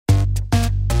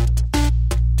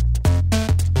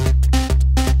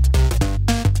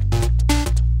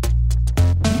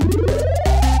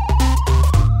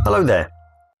Hello there.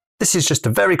 This is just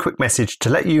a very quick message to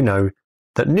let you know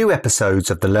that new episodes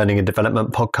of the Learning and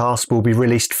Development podcast will be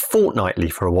released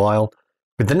fortnightly for a while,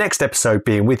 with the next episode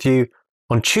being with you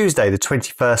on Tuesday the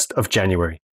 21st of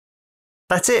January.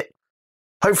 That's it.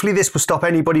 Hopefully this will stop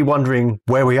anybody wondering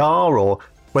where we are or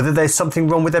whether there's something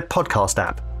wrong with their podcast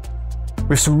app.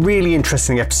 We have some really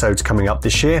interesting episodes coming up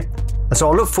this year, and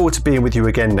so I'll look forward to being with you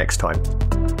again next time.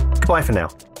 Goodbye for now.